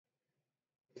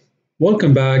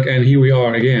Welcome back, and here we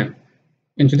are again.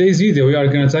 In today's video, we are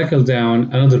going to tackle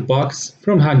down another box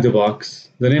from Hack the Box.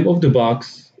 The name of the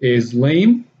box is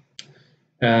Lame,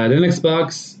 Linux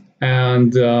box,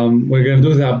 and we're going to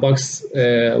do that box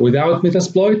without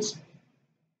Metasploit.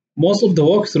 Most of the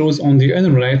walkthroughs on the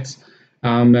internet,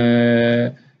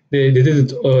 they did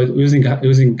it using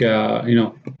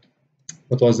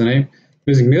what was the name?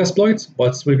 Using Metasploit,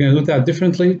 but we're going to do that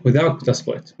differently without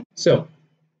Metasploit.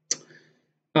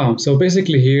 So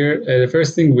basically here, the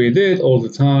first thing we did all the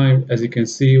time, as you can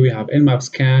see, we have nmap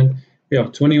scan, we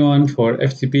have 21 for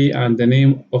FTP, and the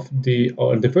name of the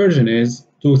version is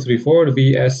 234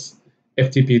 VS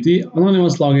FTPD.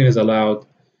 Anonymous login is allowed.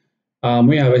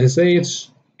 We have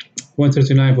SSH,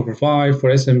 139.445 for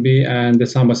SMB, and the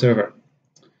Samba server.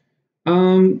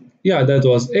 Yeah, that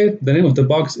was it. The name of the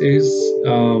box is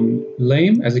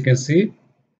Lame, as you can see.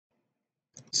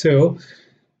 So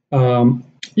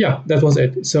yeah, that was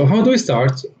it. So how do we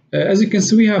start? As you can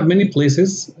see, we have many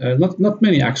places, not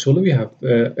many actually. We have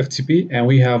FTP, and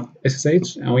we have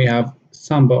SSH, and we have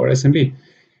Samba or SMB.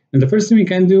 And the first thing we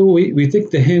can do, we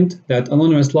take the hint that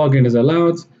anonymous login is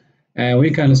allowed, and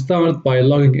we can start by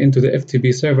logging into the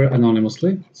FTP server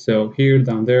anonymously. So here,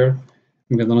 down there,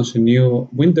 I'm going to launch a new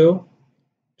window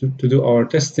to do our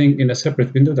testing in a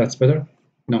separate window. That's better.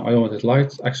 No, I don't want it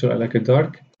light. Actually, I like it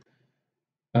dark.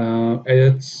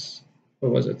 Edit.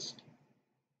 What was it?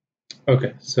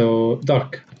 Okay, so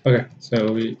dark. Okay,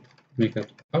 so we make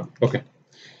that up. Okay,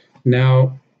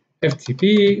 now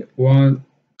FTP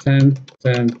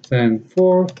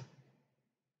 1.10.10.10.4.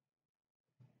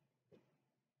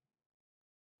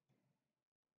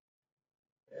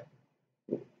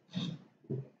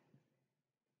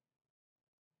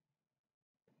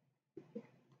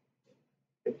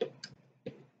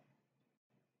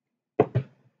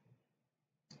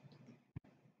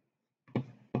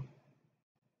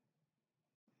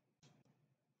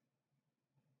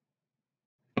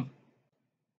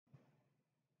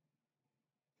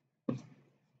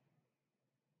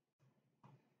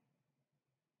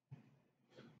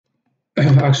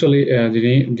 Actually,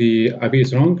 the IP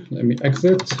is wrong. Let me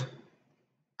exit.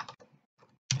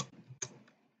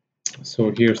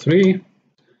 So here 3,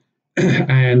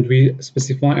 and we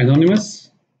specify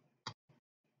anonymous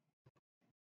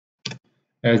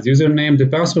as username. The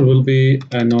password will be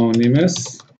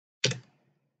anonymous,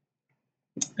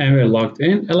 and we're logged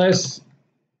in. ls.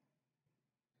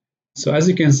 So as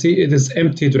you can see, it is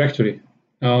empty directory.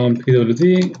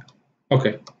 pwd.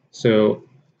 Okay, so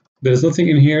there's nothing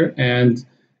in here, and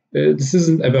this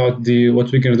isn't about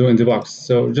what we're going to do in the box.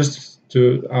 So just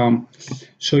to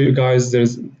show you guys,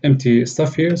 there's empty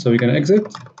stuff here, so we're going to exit.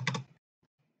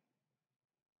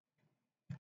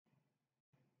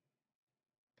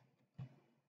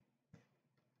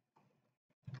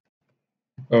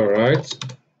 All right.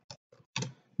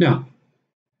 Now,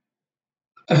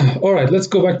 all right, let's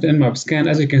go back to nmap scan.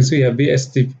 As you can see, we have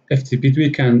FTP. We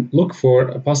can look for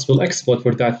a possible exploit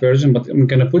for that version, but I'm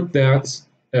going to put that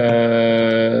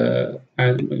and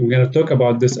we're going to talk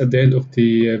about this at the end of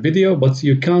the video, but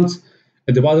you can't.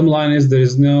 The bottom line is there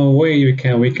is no way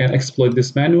we can exploit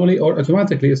this manually or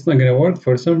automatically. It's not going to work.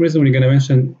 For some reason, we're going to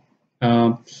mention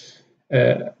at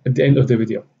the end of the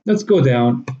video. Let's go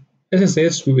down.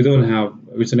 SSH, we don't have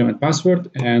username and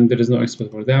password, and there is no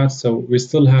exploit for that. So we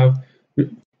still have,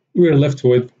 we're left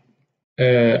with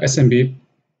SMB.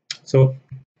 So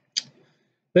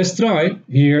let's try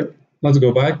here. Let's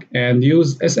go back and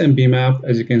use SMB map.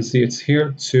 As you can see, it's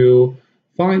here to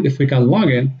find if we can log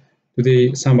in to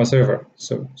the Samba server.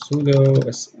 So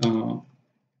sudo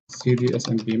cd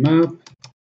SMB map.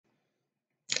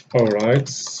 All right,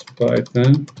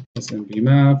 Python SMB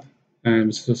map,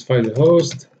 and specify the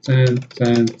host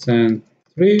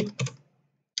 10.10.10.3.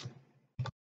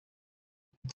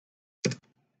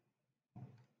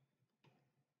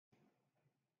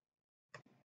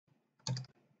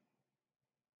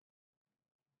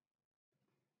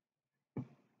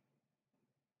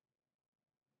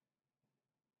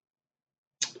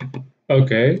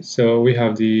 Okay, so we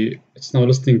have it's now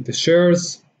listing the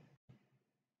shares.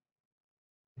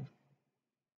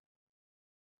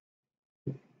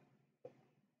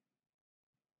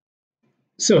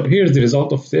 So here's the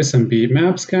result of the SMB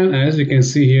map scan. And as you can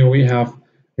see here, we have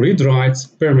read-write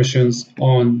permissions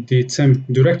on the temp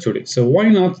directory. So why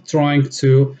not trying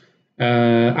to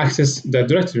access that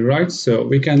directory, right? So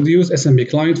we can use SMB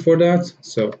client for that.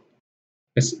 So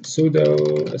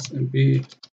sudo SMB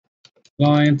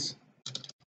client.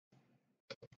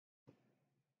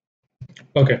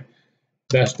 Okay,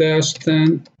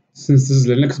 --10, since this is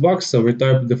the Linux box, so we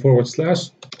type the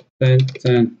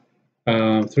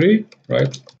 /10.10.3,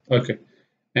 right? Okay,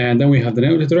 And then we have the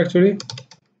name of the directory.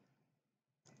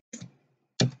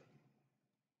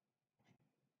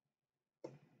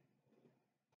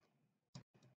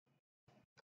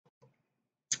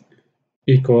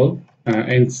 Equal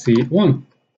NC1.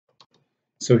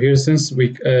 So here, since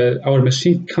our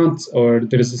machine can't, or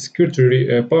there is a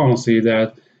security policy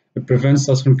that prevents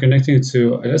us from connecting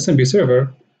to an SMB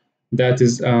server that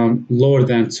is lower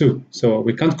than 2. So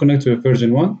we can't connect to a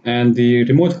version 1, and the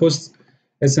remote host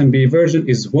SMB version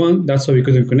is 1. That's why we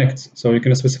couldn't connect. So we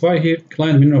can specify here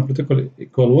client minimum protocol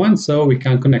equal 1, so we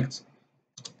can connect.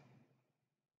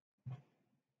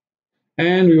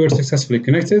 And we were successfully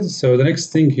connected. So the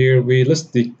next thing here, we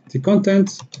list the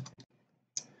content.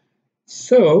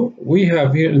 So we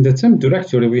have here in the temp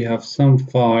directory, we have some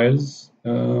files,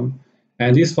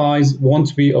 and these files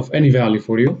won't be of any value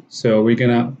for you. So we're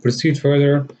gonna proceed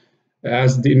further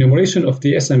as the enumeration of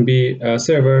the SMB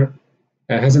server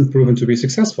hasn't proven to be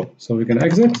successful. So we're gonna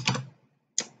exit,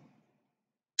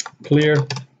 clear,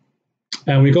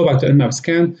 and we go back to nmap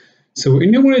scan. So we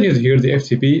enumerated here the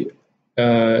FTP,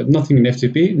 nothing in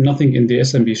FTP, nothing in the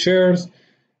SMB shares.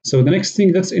 So the next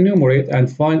thing, let's enumerate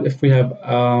and find if we have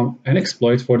an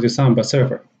exploit for the Samba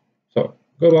server. So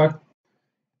go back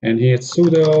and here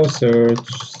sudo search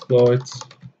exploit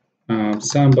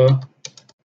Samba,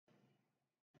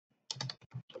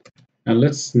 and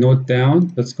let's note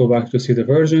down. Let's go back to see the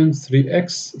version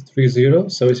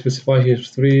 3x30. So we specify here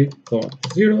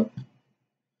 3.0.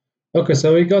 Okay,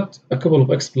 so we got a couple of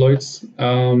exploits.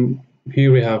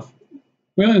 Here we are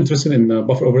interested in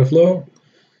buffer overflow.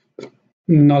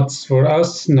 Not for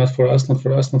us, not for us, not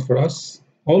for us, not for us.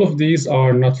 All of these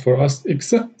are not for us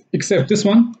except this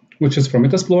one, which is from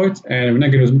Metasploit. And when I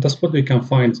use Metasploit, we can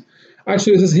find,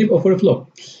 actually this is heap overflow.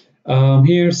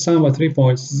 Here, Samba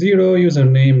 3.0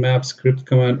 username map script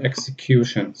command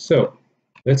execution. So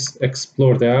let's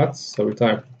explore that. So we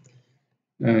type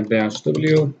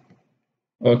 -w.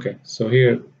 Okay, so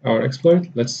here our exploit.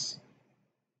 Let's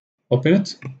open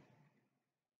it.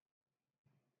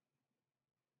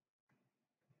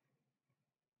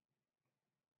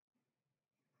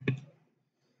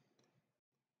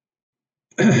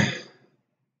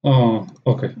 Oh,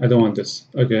 okay, I don't want this.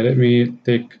 Okay, let me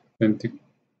take the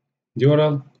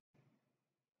URL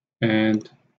and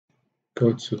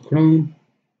go to Chrome.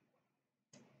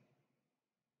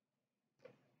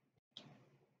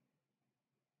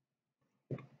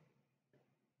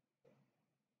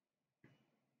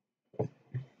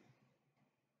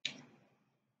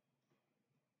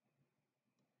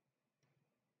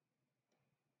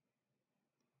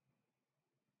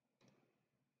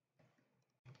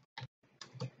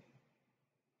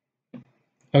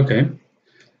 Okay,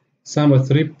 Samba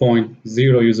 3.0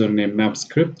 username map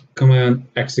script command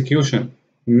execution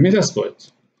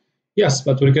Metasploit. Yes,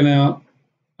 but we're gonna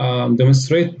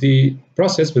demonstrate the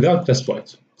process without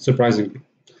Metasploit, surprisingly.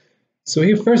 So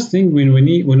here, first thing, when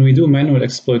we do manual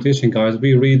exploitation, guys,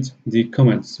 we read the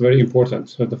comments. Very important.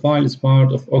 So the file is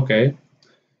part of OK.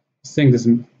 Saying this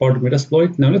is part of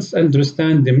Metasploit. Now let's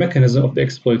understand the mechanism of the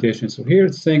exploitation. So here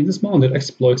it's saying this model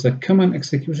exploits a common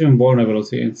execution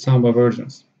vulnerability in Samba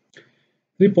versions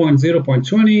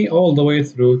 3.0.20 all the way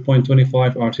through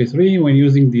 0.25 RT3 when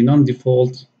using the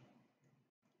non-default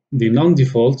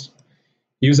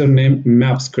username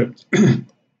map script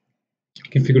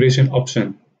configuration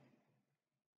option.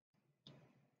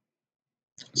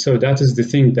 So that is the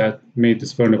thing that made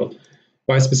this vulnerable.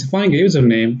 By specifying a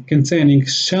username containing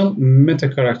shell meta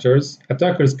characters,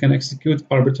 attackers can execute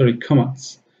arbitrary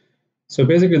commands. So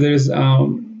basically, there is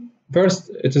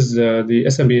first, it is the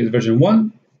SMB version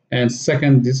 1, and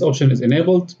second, this option is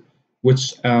enabled, which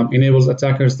enables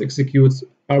attackers to execute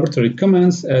arbitrary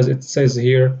commands, as it says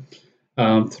here,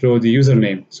 through the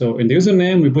username. So in the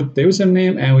username, we put the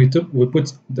username, and we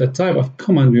put the type of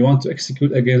command we want to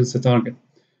execute against the target.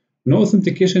 No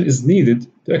authentication is needed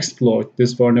to exploit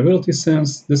this vulnerability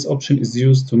since this option is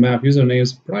used to map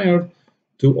usernames prior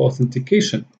to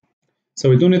authentication. So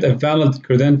we don't need a valid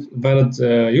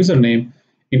username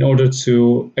in order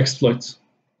to exploit.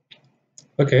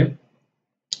 Okay,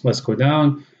 let's go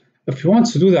down. If you want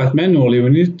to do that manually, we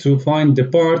need to find the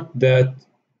part that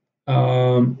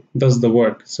does the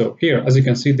work. So here, as you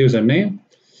can see, there's a name.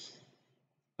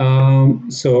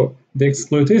 So the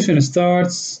exploitation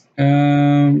starts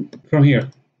from here.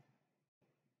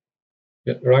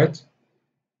 Yeah, right?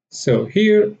 So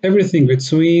here, everything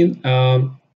between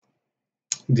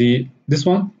this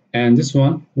one and this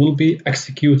one will be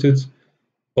executed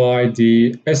by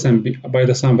the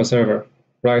Samba server,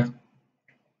 right?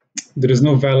 There is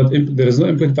no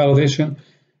input validation.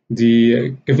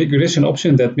 the configuration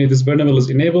option that made this vulnerable is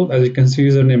enabled. As you can see,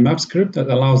 username map script that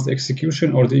allows the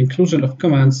execution or the inclusion of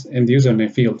commands in the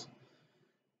username field.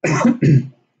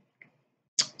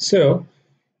 So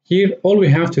here, all we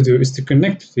have to do is to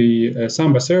connect the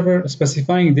Samba server,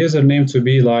 specifying the username to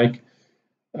be like,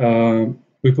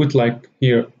 we put like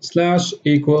here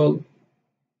 /equal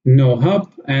no hub,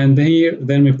 and here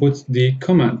then we put the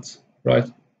command,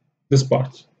 right? This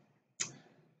part.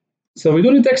 So we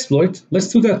don't need to exploit. Let's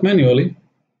do that manually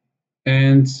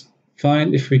and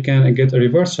find if we can get a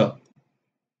reversal.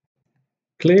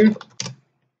 Clear.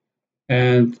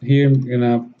 And here I'm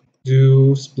gonna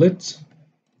do split.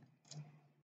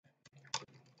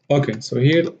 Okay, so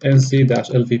here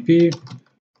nc-lvp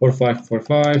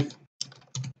 4545.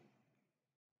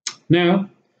 Now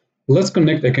let's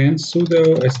connect again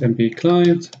sudo smp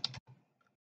client.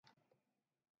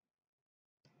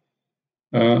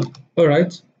 All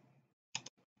right.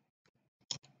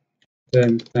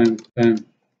 10, 10, 10,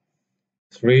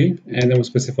 3, and then we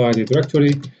specify the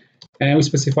directory and we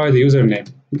specify the username.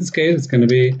 In this case, it's going to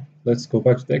be, let's go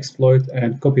back to the exploit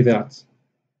and copy that.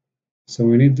 So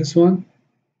we need this one.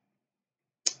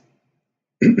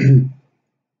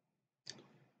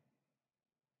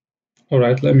 All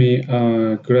right, let me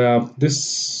grab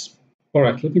this. All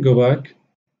right, let me go back.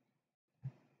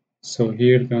 So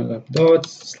here, gonna have dot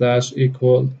 /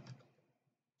 equal.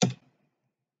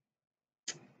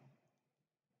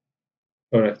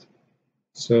 All right,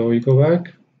 so we go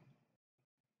back,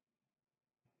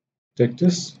 take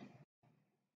this,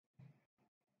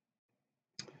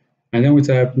 and then we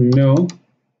type no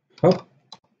hop,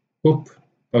 oop.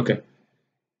 Okay.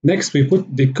 Next, we put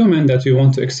the command that we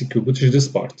want to execute, which is this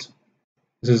part.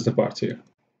 This is the part here.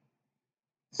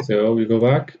 So we go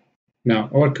back. Now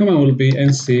our command will be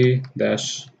nc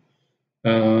dash.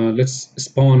 Let's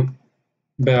spawn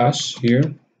bash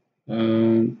here.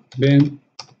 Bin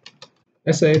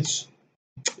sh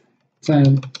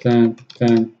 10 10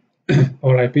 10.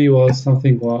 Our IP was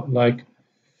something like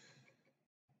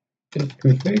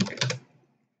config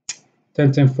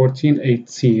 10 10 14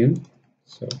 18.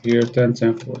 So here 10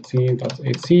 10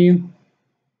 14.18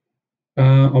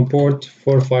 on port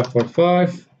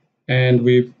 4545, and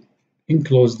we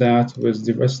enclose that with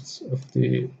the rest of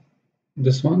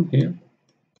this one here.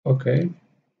 Okay,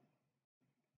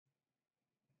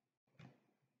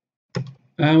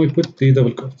 and we put the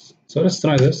double quotes. So let's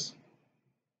try this.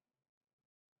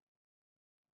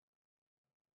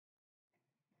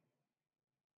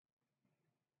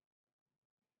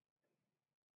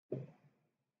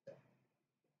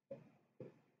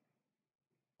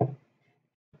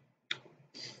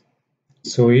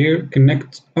 So here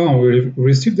connect. Oh, we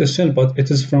received a shell, but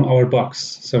it is from our box.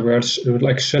 So we're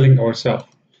like shelling ourselves.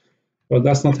 Well,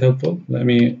 that's not helpful. Let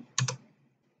me.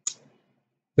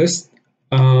 This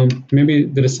maybe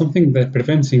there is something that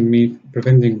preventing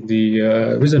the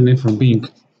username from being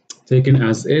taken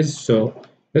as is. So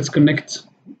let's connect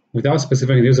without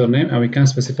specifying the username, and we can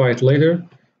specify it later.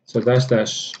 So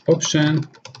dash option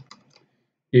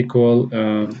equal.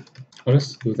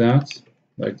 Let's do that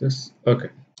like this. Okay.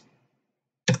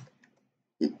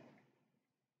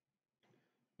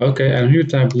 Okay, and here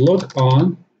type log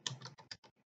on,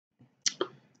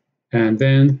 and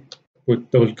then put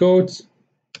double quotes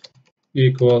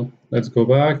equal. Let's go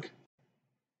back,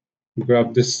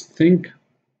 grab this thing.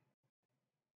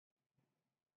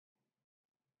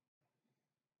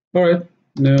 All right,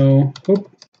 no hoop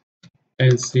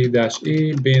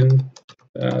nc-e bin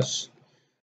dash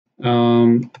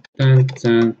 10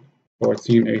 10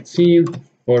 14 18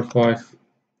 45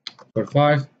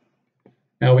 45.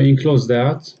 Now we enclose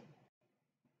that.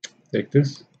 Take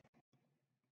this.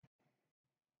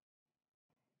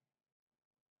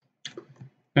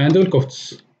 And double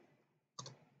quotes.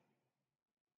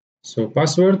 So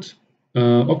password,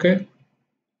 okay,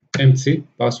 empty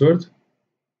password.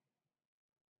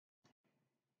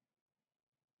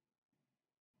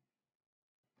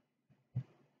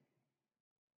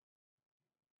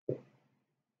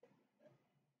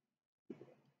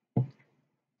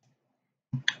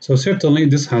 So certainly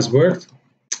this has worked.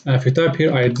 If you type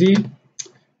here ID,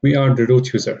 we are the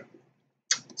root user.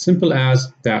 Simple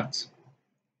as that.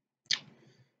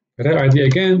 If I type ID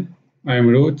again, I am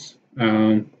root.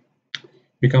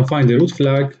 You can find the root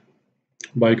flag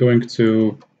by going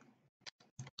to,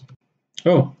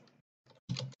 oh,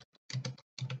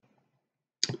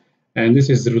 and this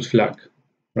is the root flag,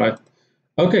 right?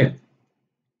 Okay,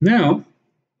 now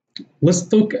let's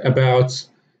talk about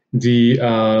the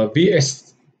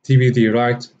VSTPD,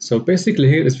 right? So basically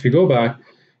here, if we go back,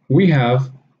 we have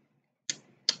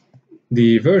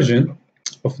the version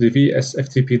of the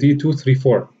VSFTPD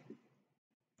 234.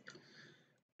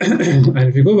 And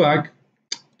if you go back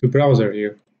to browser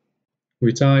here,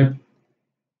 we type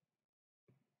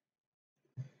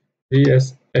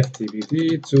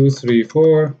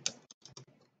VSFTPD234.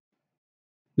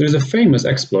 There is a famous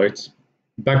exploit,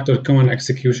 backdoor command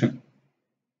execution.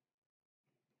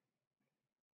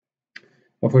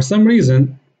 But for some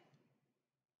reason,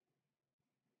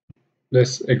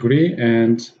 let's agree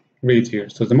and read here.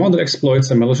 So the model exploits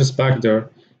a malicious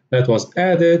backdoor that was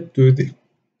added to the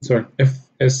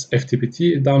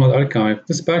FSFTPD download archive.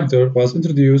 This backdoor was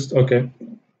introduced. Okay.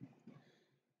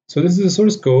 So this is the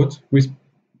source code. We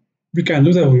can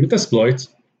do that with Metasploit.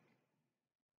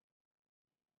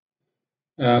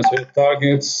 So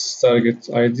targets, target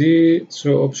ID,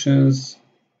 show options,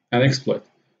 and exploit.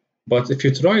 But if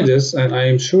you try this, and I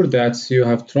am sure that you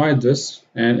have tried this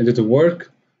and it didn't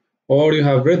work, or you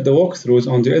have read the walkthroughs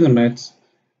on the internet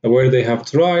where they have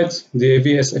tried the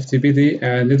VSFTPD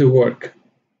and it didn't work.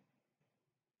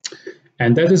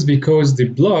 And that is because the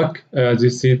block, you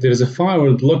see, there is a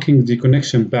firewall blocking the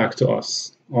connection back to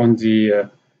us on the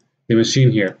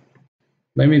machine here.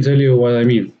 Let me tell you what I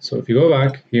mean. So if you go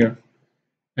back here,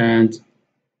 and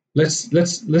let's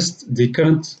list the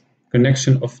current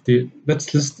connection of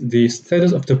let's list the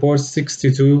status of the port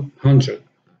 6200,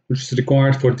 which is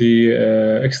required for the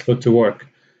exploit to work.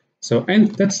 So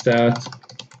netstat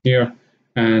here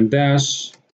and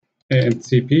dash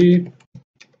AMTP,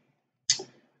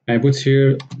 I put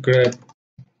here grep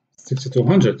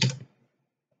 6200.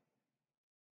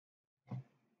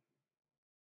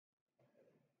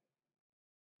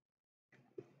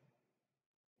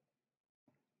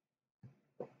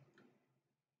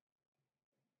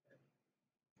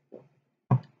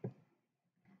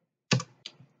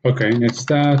 Okay,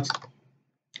 netstat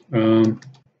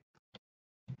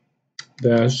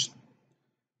dash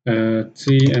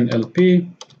TNLP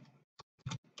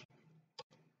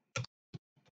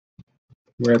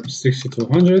grep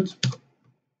 6200.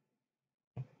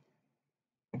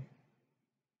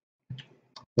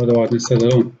 What about instead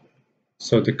alone?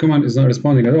 So the command is not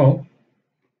responding at all.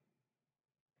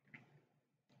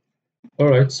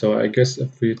 Alright, so I guess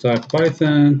if we type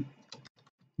Python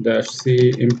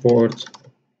 -c import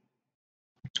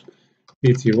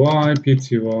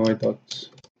pty dot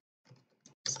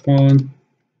spawn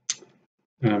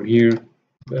here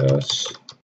dash,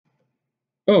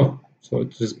 oh, so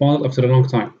it responded after a long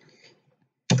time.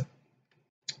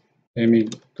 Let me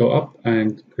go up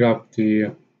and grab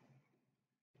the,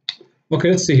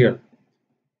 okay, let's see here.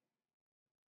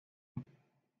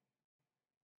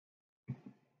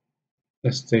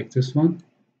 Let's take this one.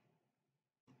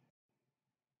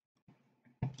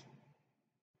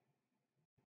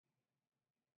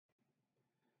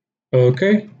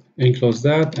 Okay, enclose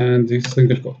that and the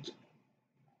single quote.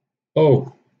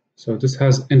 Oh, so this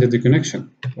has ended the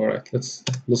connection. All right, let's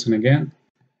listen again.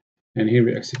 And here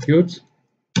we execute.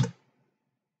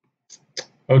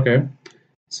 Okay,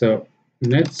 so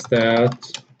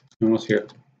netstat, no, not here,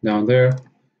 down there,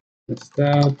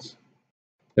 netstat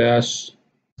dash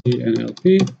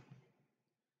TNLP.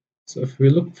 So if we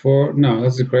look for, no,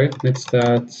 that's great,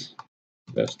 netstat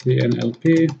dash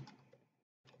TNLP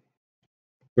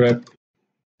grep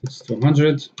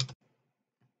 6200.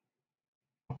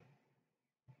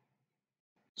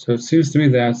 So it seems to me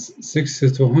that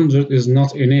 6200 is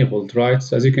not enabled, right?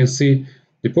 So as you can see,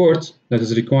 the port that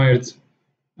is required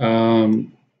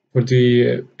for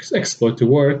the exploit to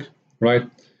work, right,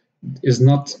 is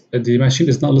not, the machine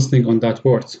is not listening on that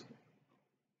port.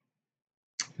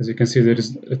 As you can see,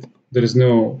 there is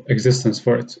no existence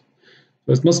for it.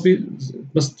 So it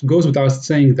goes without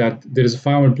saying that there is a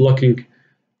firewall blocking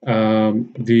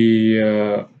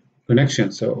the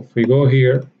connection. So if we go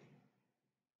here,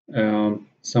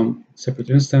 some separate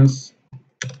instance,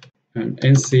 and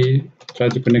nc try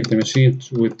to connect the machine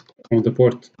on the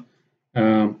port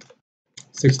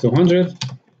 6200.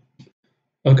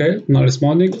 Okay, not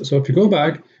responding. So if you go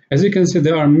back, as you can see,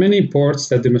 there are many ports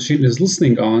that the machine is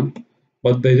listening on,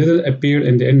 but they didn't appear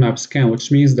in the nmap scan,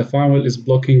 which means the firewall is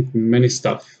blocking many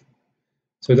stuff.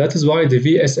 So that is why the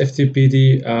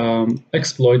VSFTPD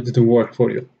exploit didn't work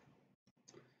for you.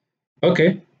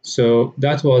 Okay, so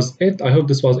that was it. I hope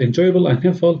this was enjoyable and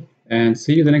helpful, and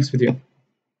see you in the next video.